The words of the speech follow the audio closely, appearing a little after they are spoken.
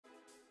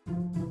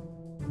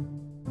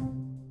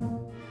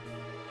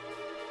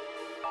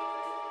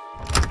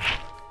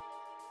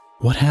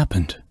What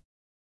happened?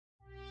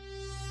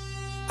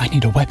 I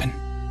need a weapon.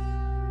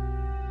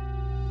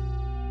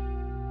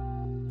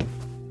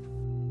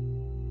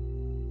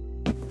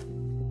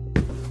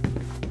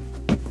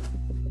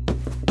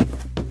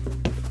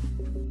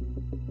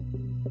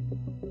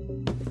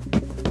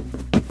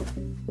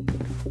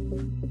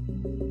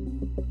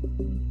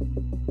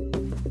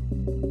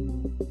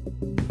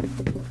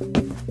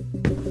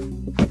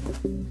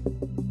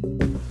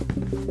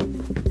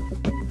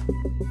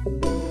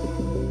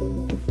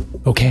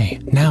 Okay,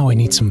 now I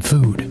need some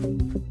food.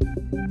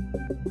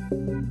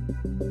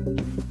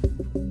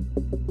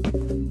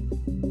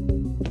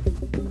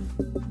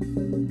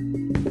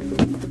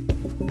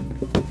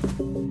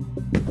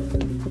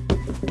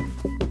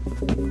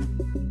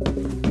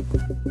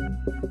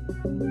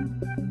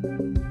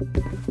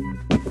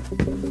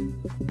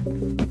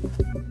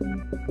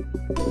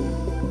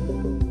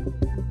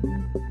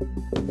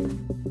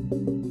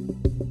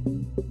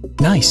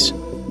 Nice.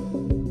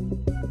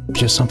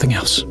 Just something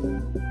else.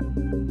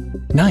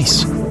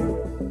 Nice.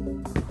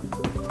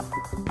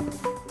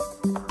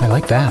 I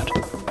like that.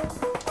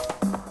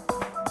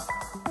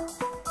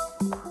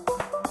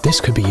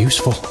 This could be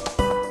useful.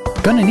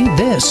 Gonna need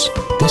this.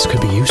 This could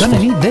be useful.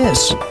 Gonna need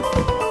this.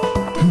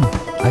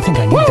 I think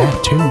I need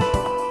that too.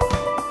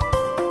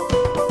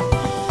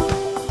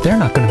 They're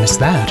not gonna miss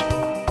that.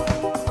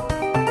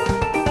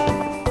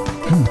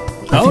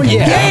 Oh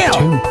yeah!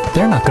 Too.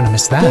 They're not gonna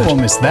miss that. They won't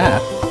miss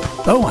that.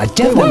 Oh, I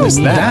definitely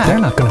need that. They're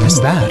not gonna miss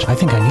that. I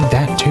think I need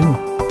that too.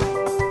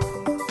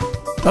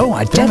 Oh,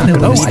 I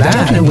definitely need that.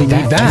 Definitely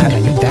need that. I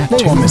need that too.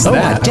 They won't miss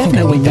that. I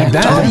definitely need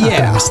that. Oh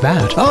yeah! Miss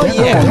that. Oh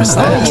yeah! Miss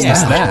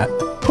that.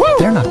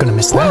 They're not gonna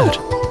miss that.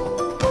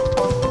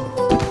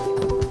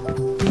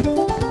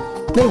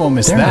 They won't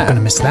miss that. They're not gonna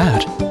miss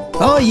that.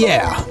 Oh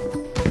yeah!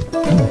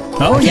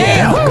 Oh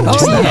yeah! Oh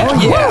yeah! Oh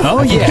yeah!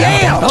 Oh yeah!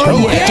 I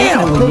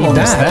definitely need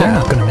that. They're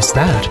not gonna miss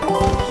that.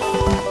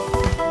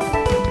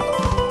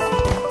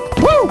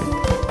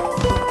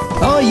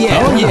 Oh yeah!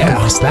 Oh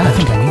yeah! Miss that. I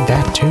think I need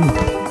that too.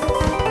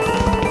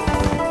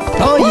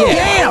 Oh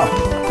yeah!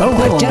 Oh,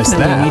 I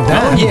definitely need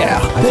that. Oh yeah!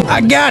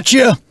 I got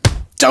you.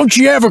 Don't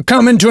you ever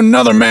come into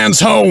another man's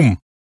home.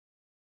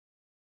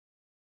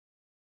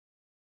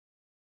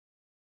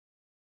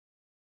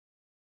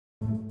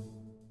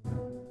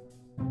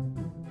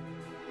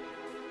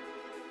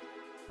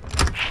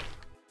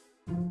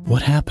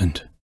 What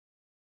happened?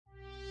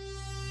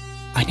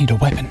 I need a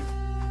weapon.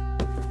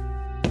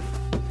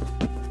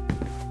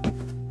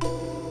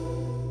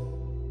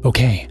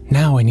 Okay,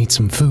 now I need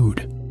some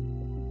food.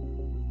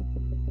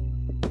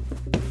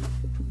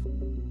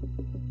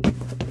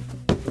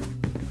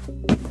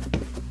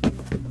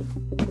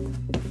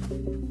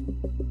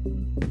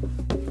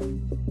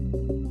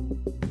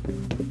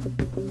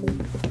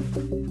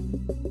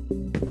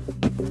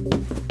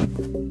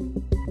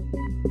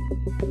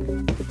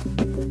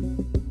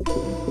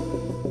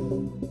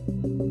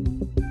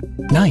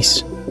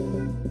 Nice.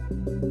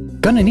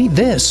 Gonna need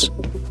this.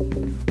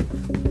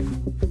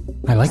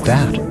 I like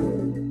that.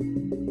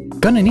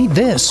 Gonna need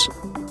this.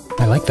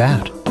 I like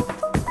that.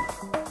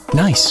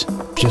 Nice.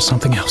 Just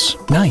something else.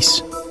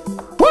 Nice.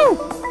 Woo!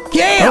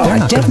 Yeah! Oh,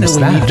 I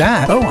definitely need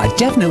that. Oh, I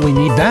definitely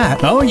need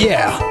that. Oh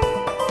yeah!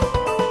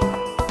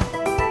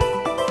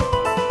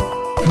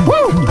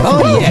 Woo!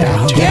 Oh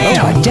yeah!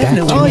 Yeah! I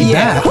definitely need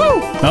that.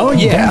 Oh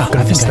yeah! They're not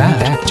gonna miss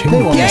that too.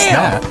 They won't miss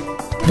that.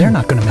 They're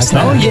not gonna miss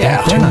that. Oh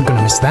yeah! They're not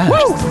gonna miss that.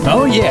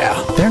 Oh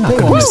yeah! They're not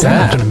gonna miss that.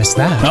 They're not gonna miss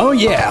that. Oh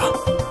yeah!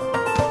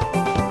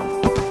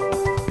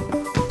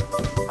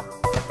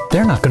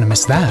 They're not gonna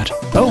miss that.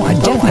 Oh, I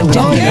definitely need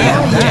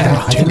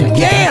that. I think I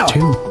need that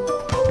too.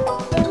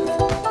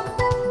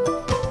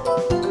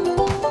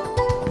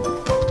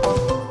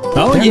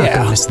 Oh They're yeah! not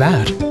gonna miss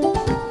that.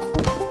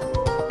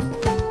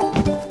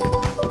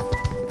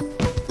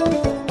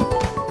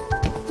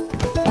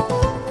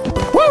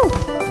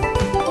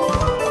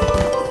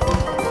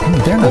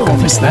 They're not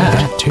gonna miss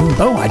that too.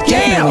 Oh, I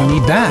definitely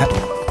need that.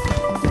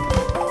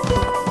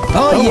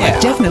 Oh yeah! I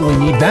definitely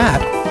need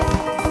that.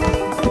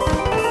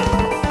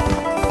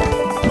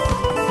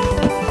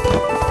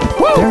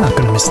 They're not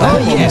gonna miss that. Oh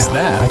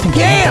yeah! I think I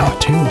need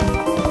that too.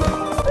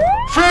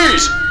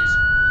 Freeze!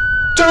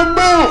 Don't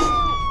move!